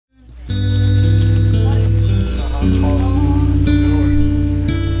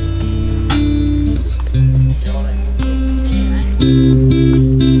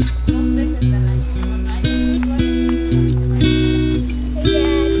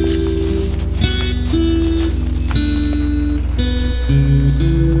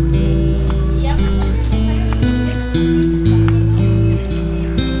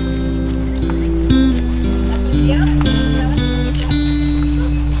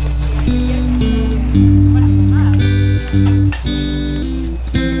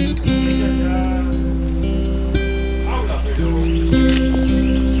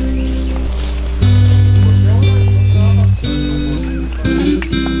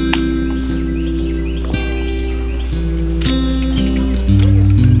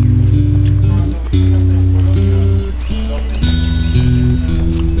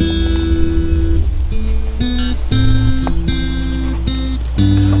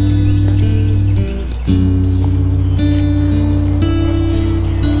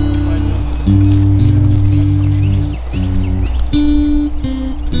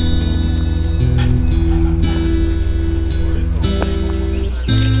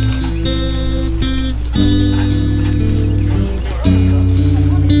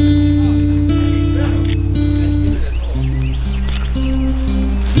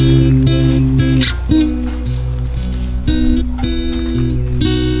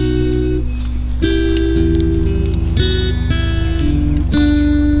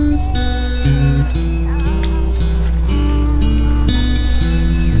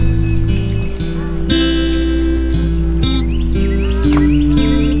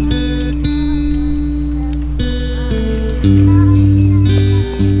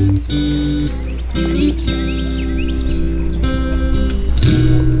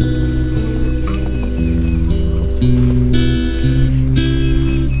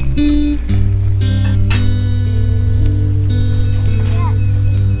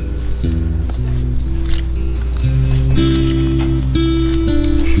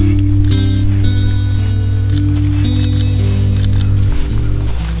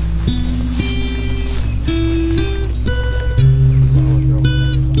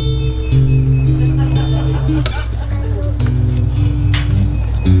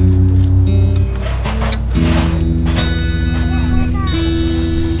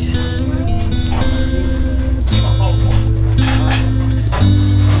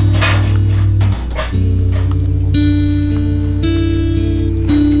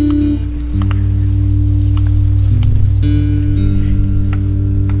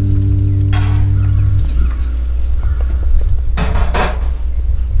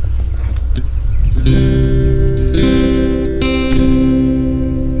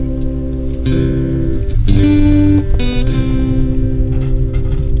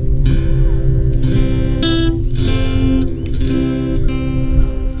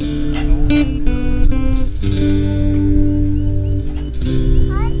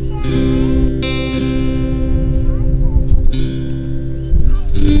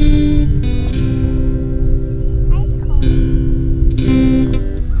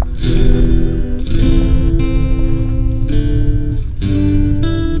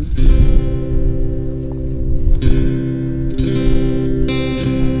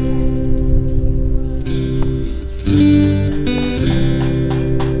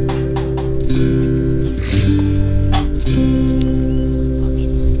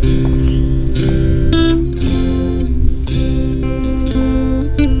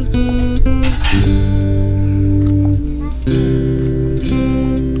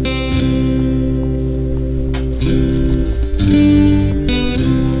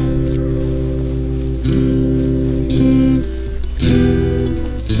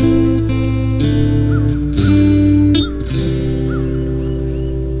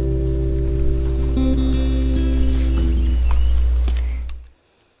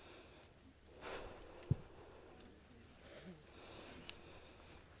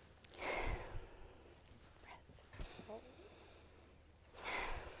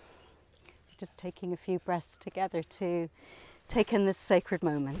just taking a few breaths together to take in this sacred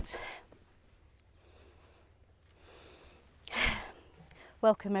moment.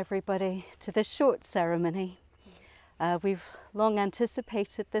 Welcome everybody to this short ceremony. We've long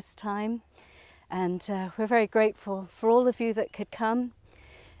anticipated this time, and we're very grateful for all of you that could come.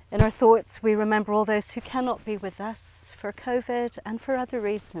 In our thoughts, we remember all those who cannot be with us for COVID and for other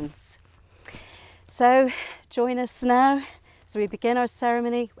reasons. So join us now as we begin our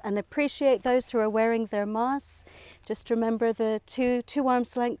ceremony, and appreciate those who are wearing their masks. Just remember the two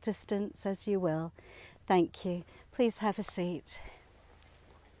arms length distance as you will. Thank you. Please have a seat.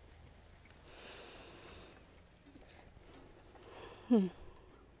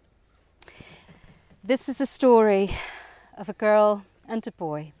 This is a story of a girl and a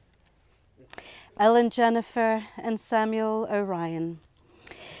boy, Ellen Jennifer and Samuel Orion,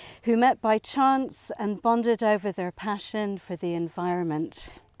 who met by chance and bonded over their passion for the environment.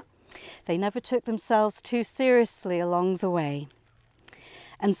 They never took themselves too seriously along the way.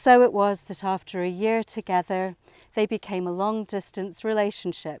 And so it was that after a year together, they became a long-distance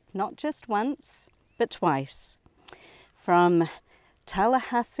relationship, not just once, but twice. From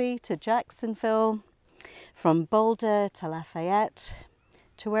Tallahassee to Jacksonville, from Boulder to Lafayette,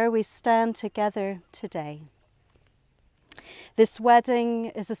 to where we stand together today. This wedding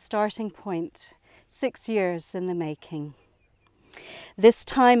is a starting point, 6 years in the making. This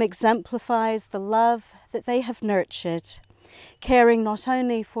time exemplifies the love that they have nurtured, caring not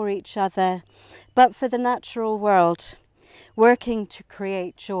only for each other, but for the natural world, working to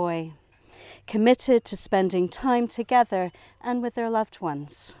create joy, committed to spending time together and with their loved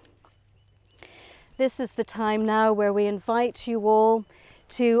ones. This is the time now where we invite you all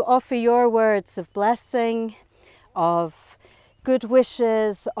to offer your words of blessing, of good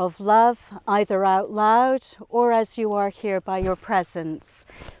wishes, of love, either out loud or as you are here by your presence.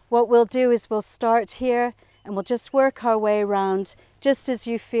 What we'll do is we'll start here and we'll just work our way around just as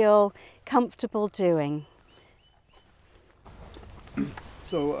you feel comfortable doing.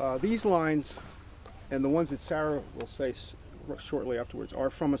 So these lines, and the ones that Sarah will say shortly afterwards, are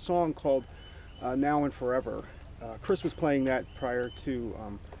from a song called Now and Forever. Chris was playing that prior to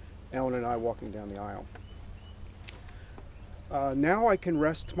Ellen and I walking down the aisle. Now I can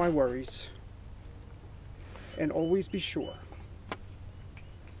rest my worries and always be sure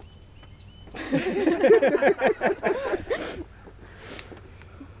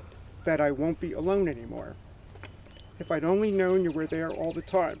that I won't be alone anymore. If I'd only known you were there all the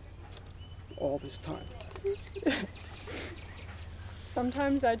time, all this time.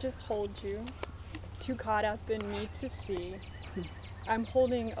 Sometimes I just hold you, too caught up in me to see. I'm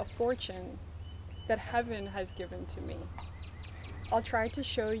holding a fortune that heaven has given to me. I'll try to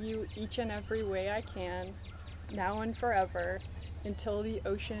show you each and every way I can, now and forever, until the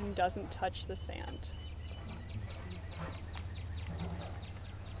ocean doesn't touch the sand.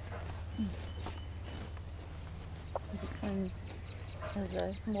 This one has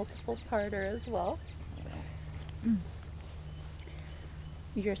a multiple parter as well.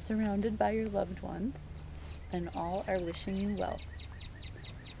 You're surrounded by your loved ones, and all are wishing you well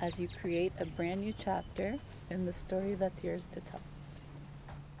as you create a brand new chapter in the story that's yours to tell.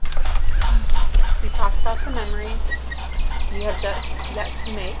 We talked about the memories you have yet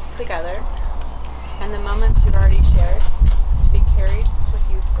to make together, and the moments you've already shared to be carried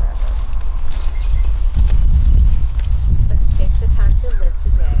with you forever. Let's take the time to live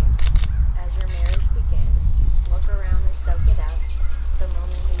today as your marriage begins. Look around and soak it out, the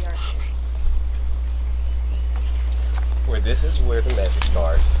moment we are in. For this is where the magic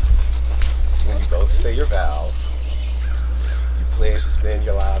starts. When you both say your vows, you pledge to spend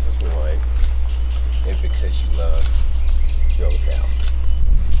your lives as one, and because you love, go down.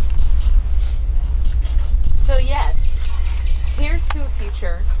 So yes, here's to a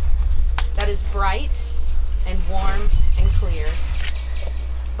future that is bright and warm and clear.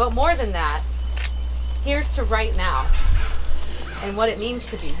 But more than that, here's to right now and what it means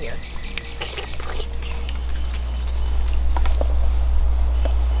to be here.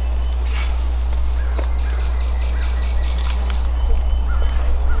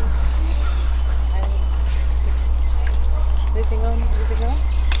 Moving on.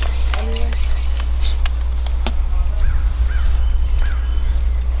 Anyone?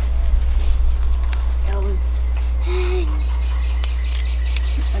 Ellen,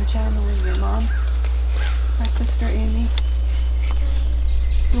 I'm channeling your mom, my sister Amy,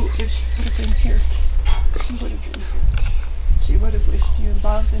 who if she could have been here, she would have been here. She would have wished you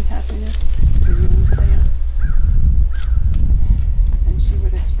love and happiness for you and Sam. And she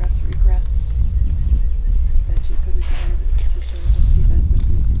would express regrets that she couldn't be there to share this event with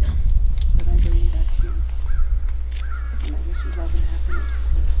you today. But I'm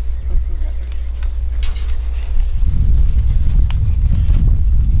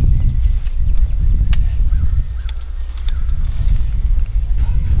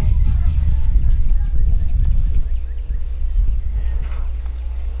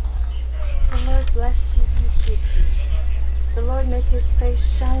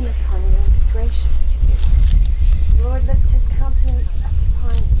shine upon you and be gracious to you. The Lord lift his countenance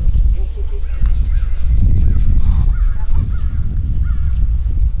upon you and give you peace.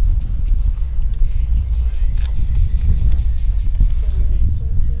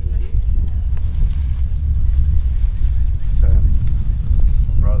 Sam,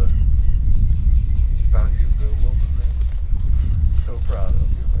 brother, found you a good woman, man. So proud of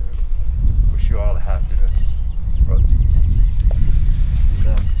you, man. Wish you all the happiness, brother.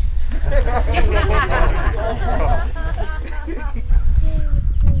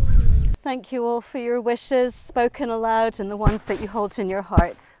 Thank you all for your wishes, spoken aloud, and the ones that you hold in your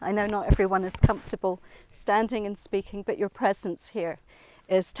heart. I know not everyone is comfortable standing and speaking, but your presence here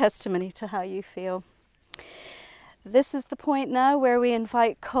is testimony to how you feel. This is the point now where we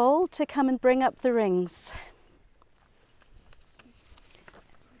invite Cole to come and bring up the rings.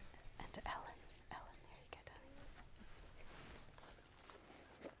 And Ellen, here you go, darling.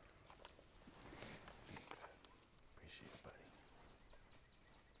 Thanks. Appreciate it, buddy.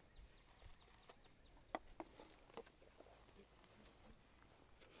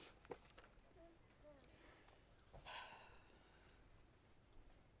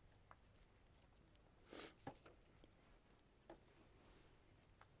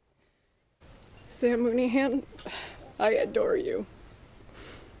 Sam Mooneyhan, I adore you.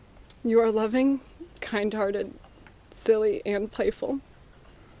 You are loving, kind-hearted, silly, and playful.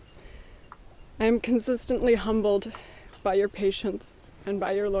 I am consistently humbled by your patience and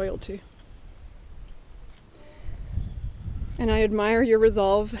by your loyalty. And I admire your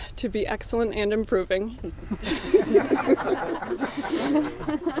resolve to be excellent and improving.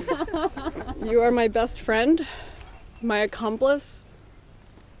 You are my best friend, my accomplice,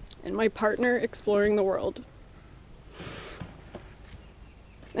 and my partner exploring the world.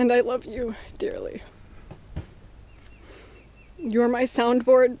 And I love you dearly. You are my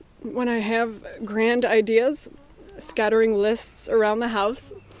soundboard when I have grand ideas, scattering lists around the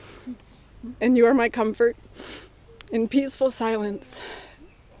house. And you are my comfort in peaceful silence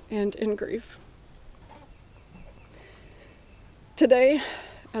and in grief. Today,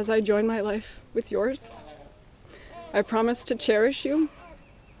 as I join my life with yours, I promise to cherish you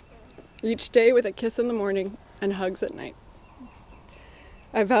each day with a kiss in the morning and hugs at night.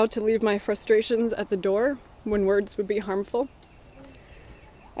 I vow to leave my frustrations at the door when words would be harmful.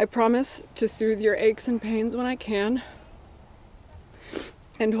 I promise to soothe your aches and pains when I can,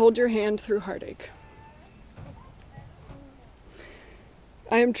 and hold your hand through heartache.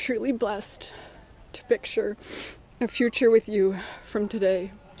 I am truly blessed to picture a future with you from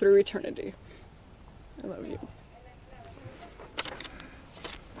today through eternity. I love you.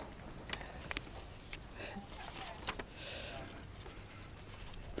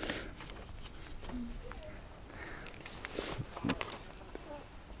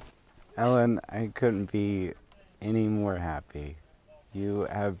 Ellen, I couldn't be any more happy. You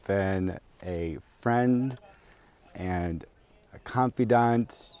have been a friend and a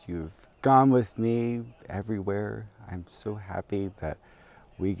confidant. You've gone with me everywhere. I'm so happy that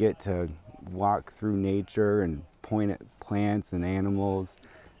we get to walk through nature and point at plants and animals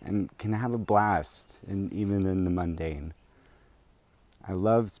and can have a blast, even in the mundane. I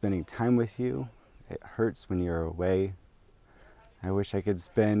love spending time with you. It hurts when you're away. I wish I could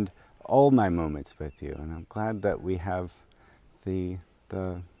spend all my moments with you, and I'm glad that we have the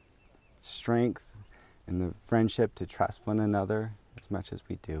strength and the friendship to trust one another as much as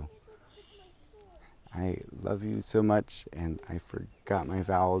we do. I love you so much, and I forgot my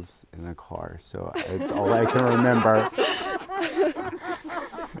vows in the car, so it's all I can remember.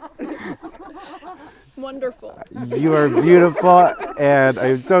 Wonderful. You are beautiful, and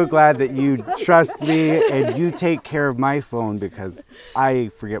I'm so glad that you trust me and you take care of my phone because I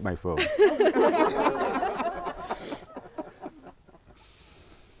forget my phone.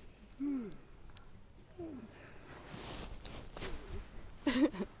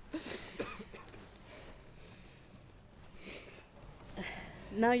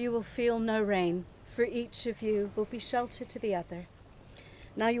 Now you will feel no rain, for each of you will be shelter to the other.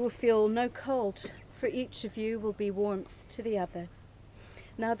 Now you will feel no cold, for each of you will be warmth to the other.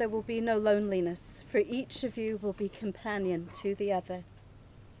 Now there will be no loneliness, for each of you will be companion to the other.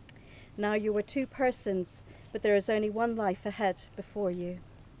 Now you are two persons, but there is only one life ahead before you.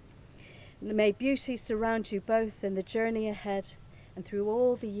 May beauty surround you both in the journey ahead and through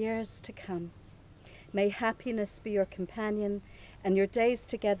all the years to come. May happiness be your companion and your days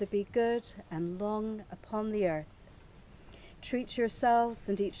together be good and long upon the earth. Treat yourselves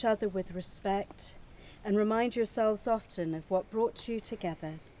and each other with respect and remind yourselves often of what brought you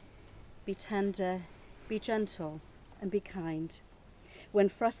together. Be tender, be gentle, and be kind. When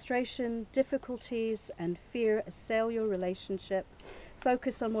frustration, difficulties, and fear assail your relationship,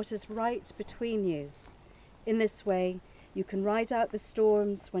 focus on what is right between you. In this way, you can ride out the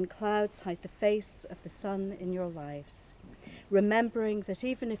storms when clouds hide the face of the sun in your lives, remembering that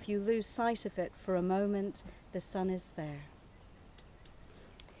even if you lose sight of it for a moment, the sun is there.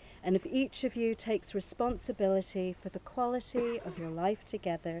 And if each of you takes responsibility for the quality of your life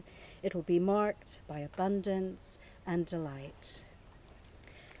together, it will be marked by abundance and delight.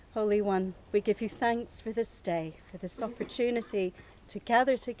 Holy One, we give you thanks for this day, for this opportunity to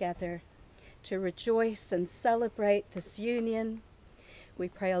gather together, to rejoice and celebrate this union. We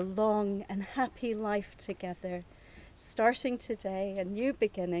pray a long and happy life together, starting today, a new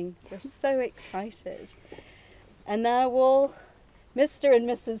beginning. We're so excited. And now all, Mr. and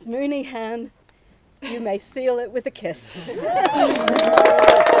Mrs. Mooneyhan, you may seal it with a kiss.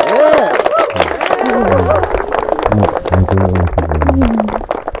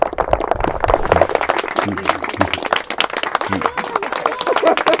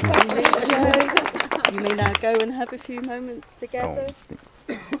 You may now go and have a few moments together.